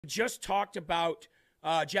just talked about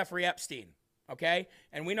Jeffrey Epstein, okay?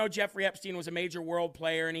 And we know Jeffrey Epstein was a major world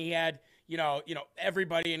player, and he had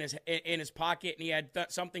everybody in his pocket, and he had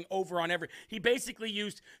something over on every. He basically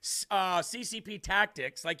used CCP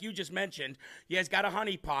tactics, like you just mentioned. He has got a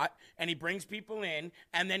honeypot, and he brings people in,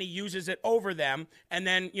 and then he uses it over them, and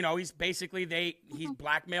then he's basically he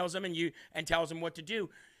blackmails them and tells them what to do.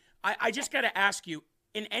 I just got to ask you,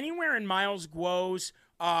 anywhere in Miles Guo's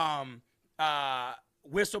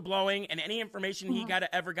whistleblowing and any information he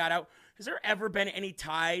ever got out, has there ever been any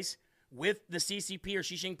ties with the CCP or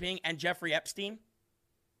Xi Jinping and Jeffrey Epstein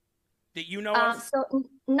that you know of? So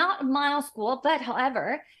not Miles Guo, but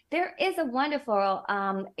however, there is a wonderful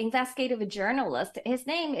investigative journalist. His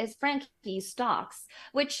name is Frankie Stokes,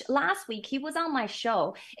 which last week he was on my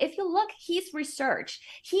show. If you look his research,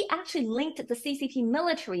 he actually linked the CCP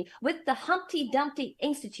military with the Humpty Dumpty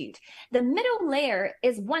Institute. The middle layer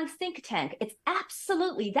is one think tank. It's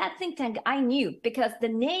absolutely that think tank I knew because the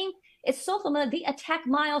name is so familiar. They attack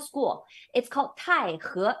Miles Guo. It's called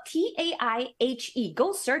Taihe, T-A-I-H-E.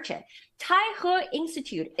 Go search it. Taihe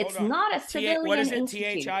Institute. It's not a civilian what is it?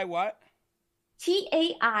 institute. T-H-I what?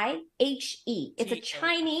 Taihe. It's a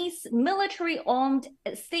Chinese military-owned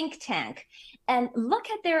think tank. And look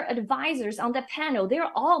at their advisors on the panel.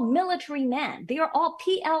 They're all military men. They are all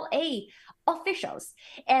PLA officials.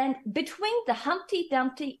 And between the Humpty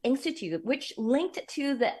Dumpty Institute, which linked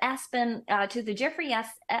to the to the Jeffrey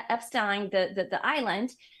Epstein, the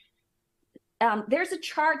island, there's a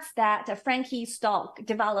chart that Frankie Stokes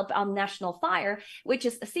developed on National Fire, which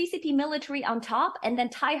is a CCP military on top, and then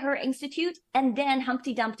Taihe Institute, and then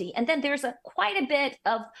Humpty Dumpty. And then there's quite a bit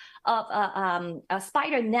of a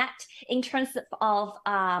spider net in terms of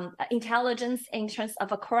intelligence, in terms of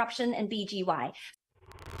corruption and BGY.